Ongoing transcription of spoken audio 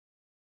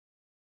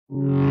Like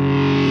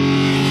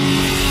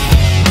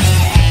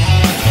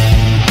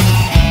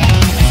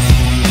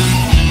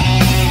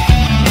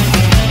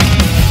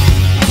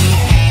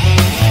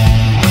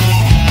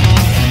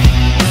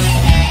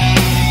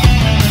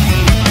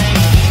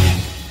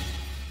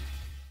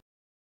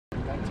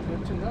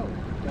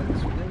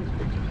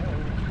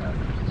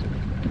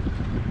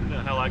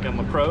I'm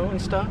a pro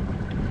and stuff.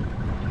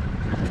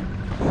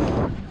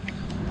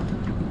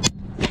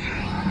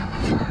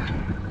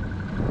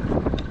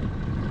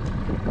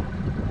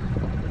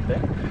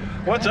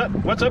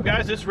 What's up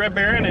guys? It's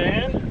Barron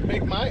and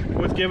Big Mike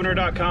with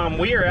Givin'er.com.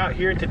 We are out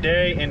here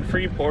today in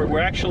Freeport. We're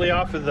actually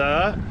off of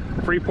the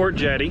Freeport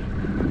jetty.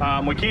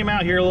 We came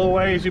out here a little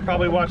ways. You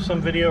probably watched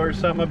some video or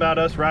something about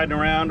us riding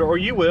around, or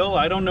you will.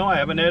 I don't know. I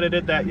haven't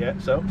edited that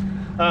yet. So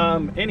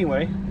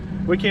anyway,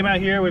 we came out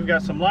here. We've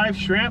got some live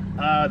shrimp.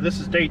 This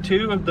is day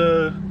 2 of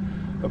the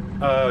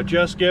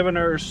Just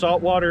Givin'er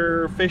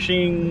saltwater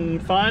fishing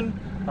fun.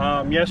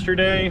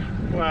 Yesterday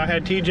I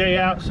had TJ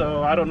out,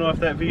 so I don't know if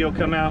that video will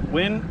come out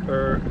when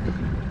or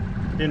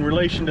in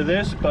relation to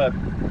this, but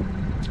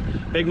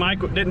Big Mike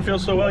didn't feel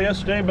so well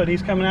yesterday, but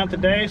he's coming out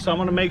today, so I'm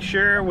going to make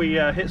sure we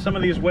hit some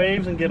of these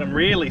waves and get them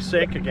really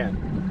sick again.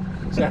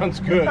 Sounds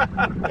good.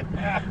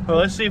 Well,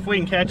 let's see if we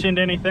can catch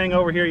into anything.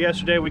 Over here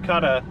yesterday we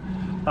caught a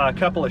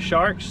couple of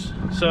sharks,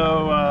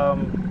 so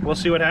we'll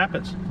see what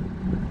happens.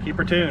 Keep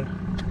her tuned.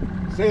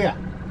 See ya.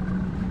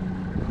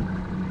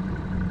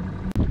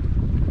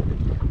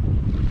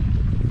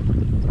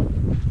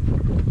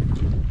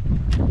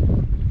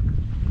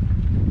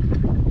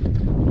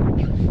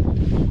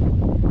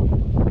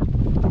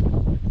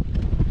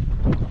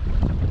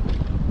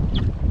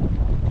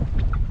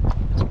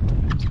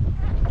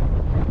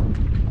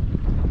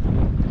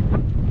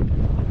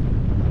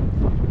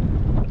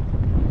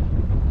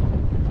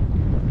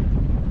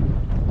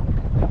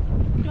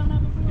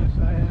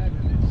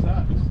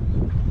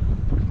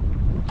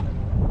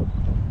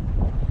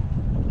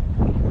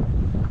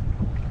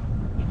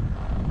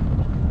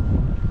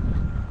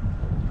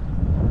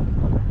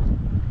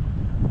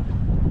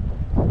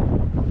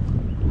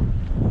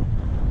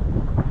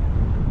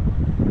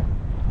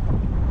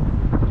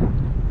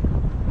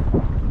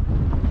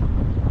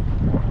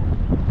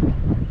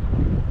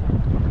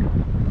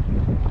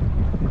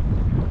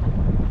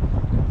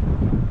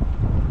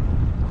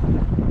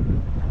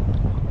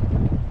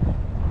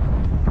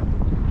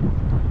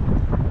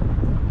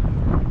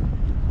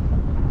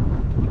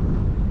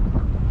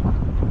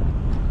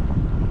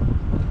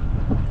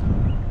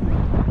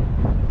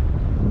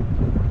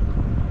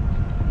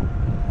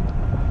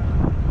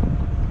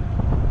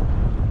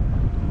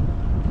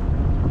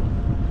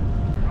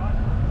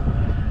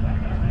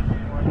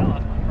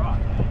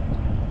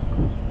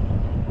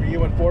 You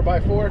went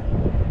 4x4?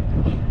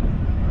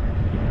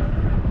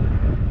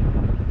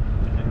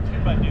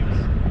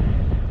 2x2s.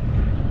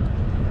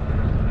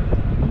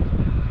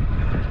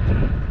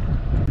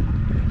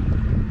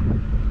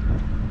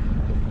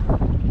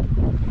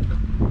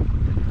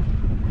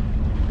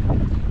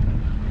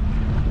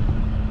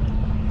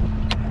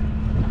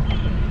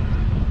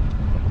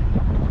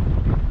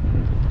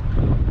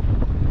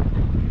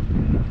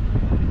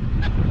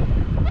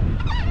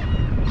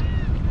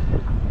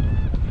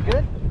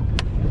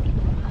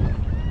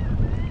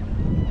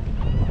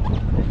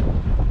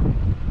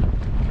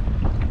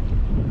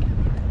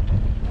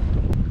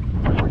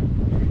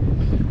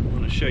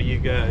 Show you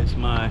guys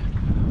my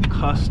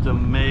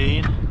custom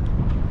made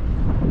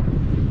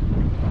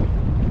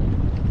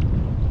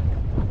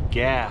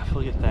gaff.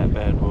 Look at that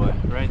bad boy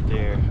right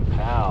there,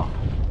 pal.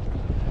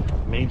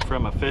 Made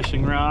from a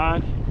fishing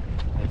rod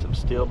and some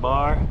steel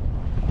bar.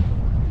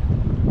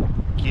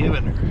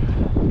 Givin'er.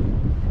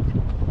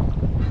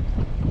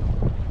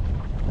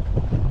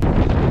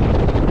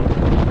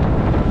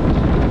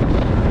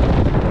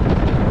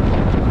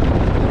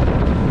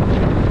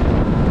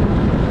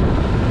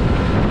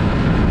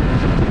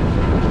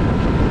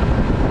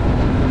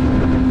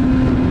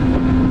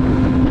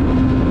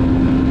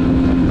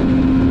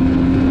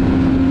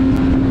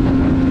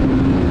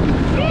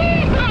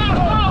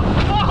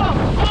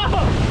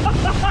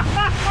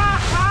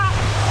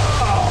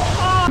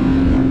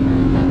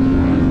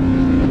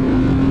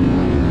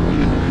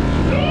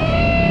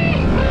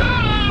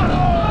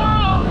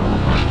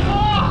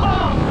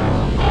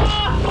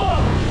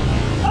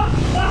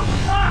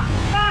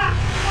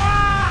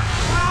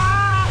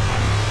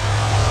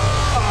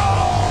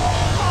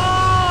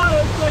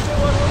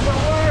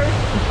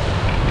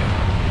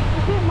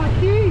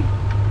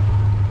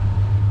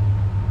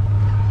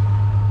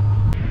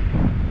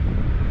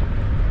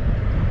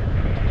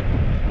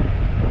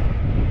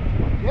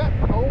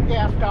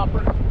 Gas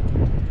stopper.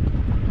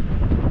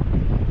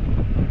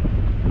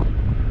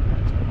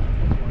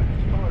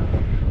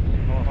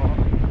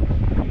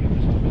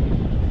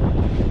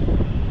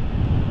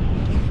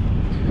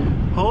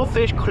 Hold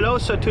fish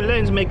closer to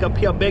lens, make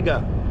appear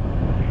bigger.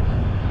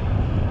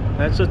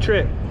 That's a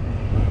trick.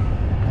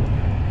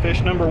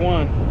 Fish number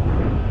 1.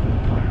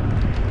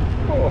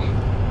 Oh.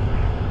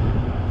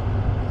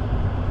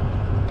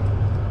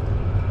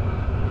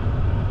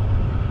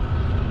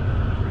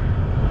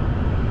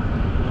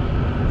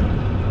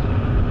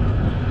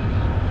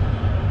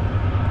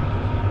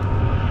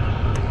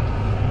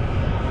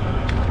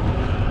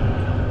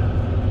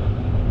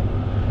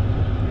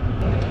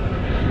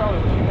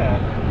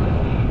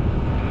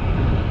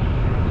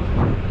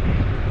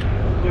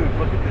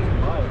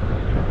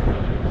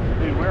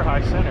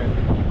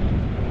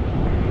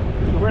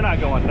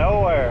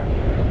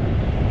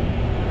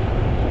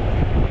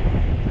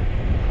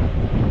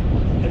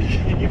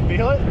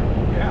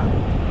 Yeah.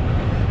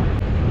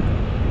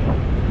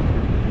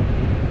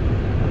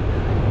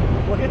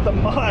 Look at the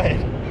mud.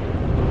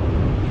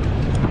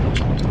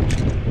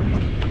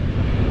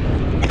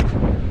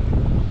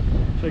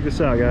 Check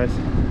this out, guys.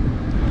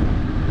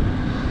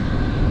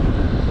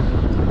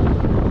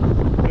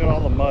 Look at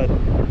all the mud.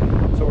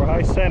 So we're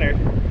high centered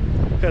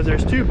because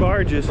there's two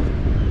barges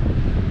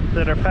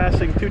that are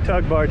passing, two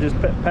tug barges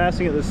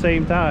passing at the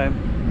same time.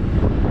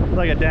 It's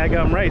like a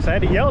daggum race. I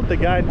had to yell at the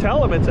guy and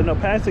tell him it's a no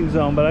passing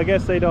zone, but I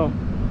guess they don't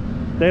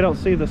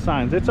see the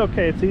signs. It's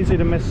okay, it's easy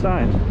to miss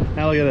signs.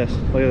 Now look at this,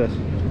 look at this.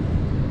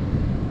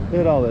 Look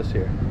at all this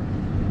here.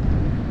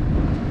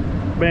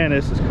 Man,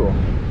 this is cool.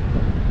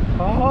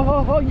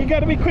 Oh, you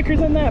gotta be quicker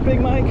than that, Big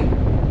Mike.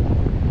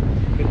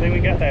 Good thing we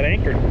got that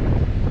anchor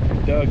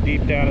dug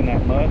deep down in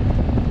that mud.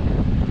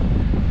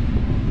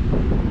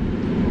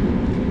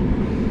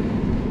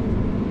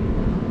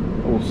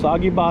 Oh,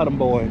 soggy bottom,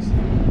 boys.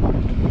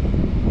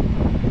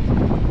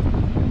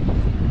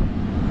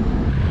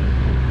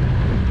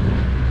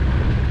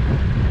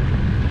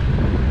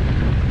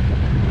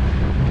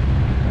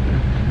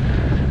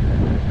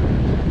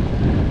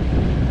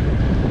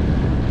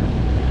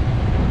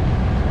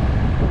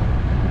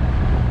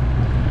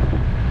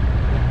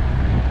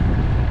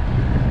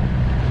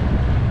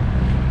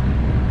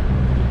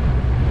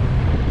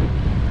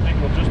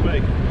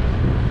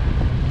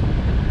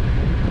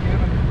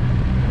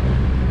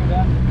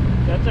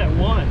 That's at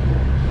one.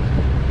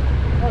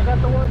 Oh, is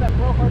that the one that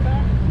broke our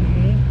back?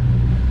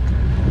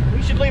 Mm-hmm.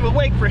 We should leave a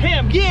wake for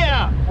him.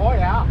 Yeah! Oh,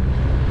 yeah.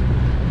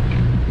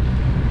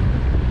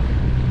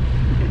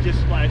 It just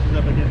splashes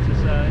up against the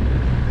side.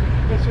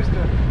 It's just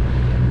a...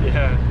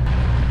 Yeah.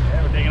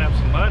 Yeah, we're digging up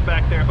some mud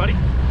back there, buddy.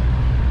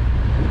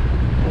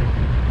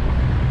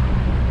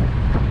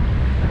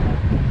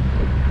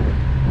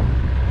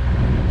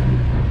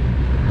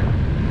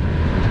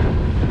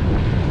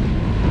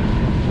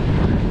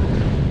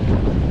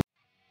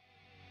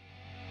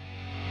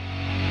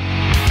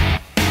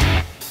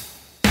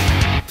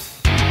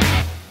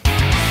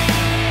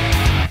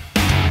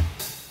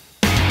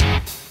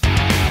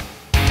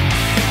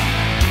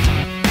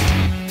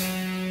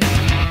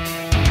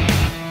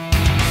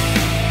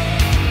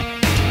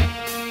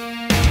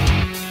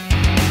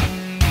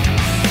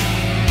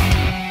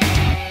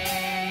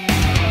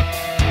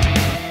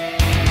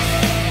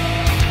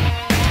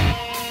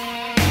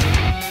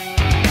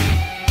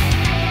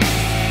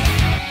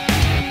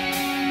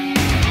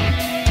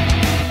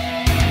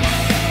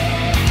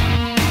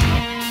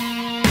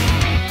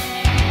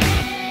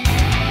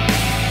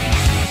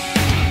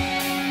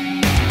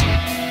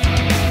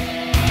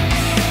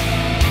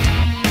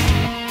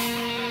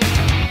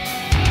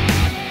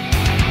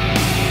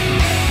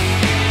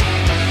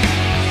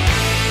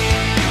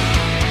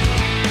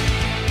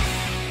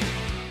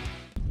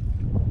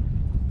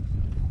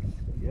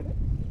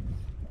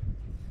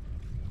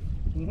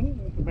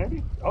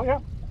 Maybe? Oh yeah.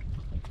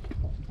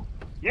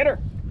 Get her.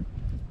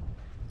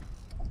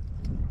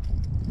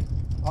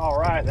 All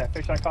right, that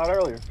fish I caught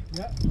earlier.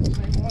 Yep,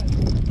 same one.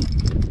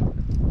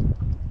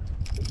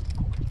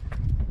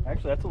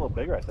 Actually, that's a little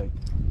bigger, I think.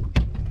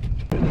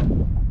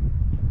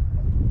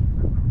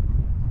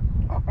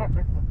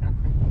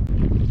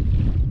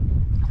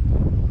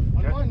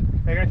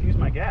 I got to use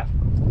my gaff.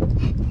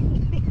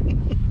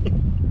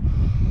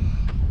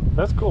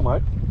 That's cool,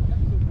 Mike.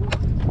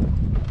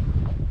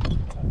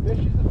 A fish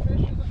is a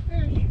fish is a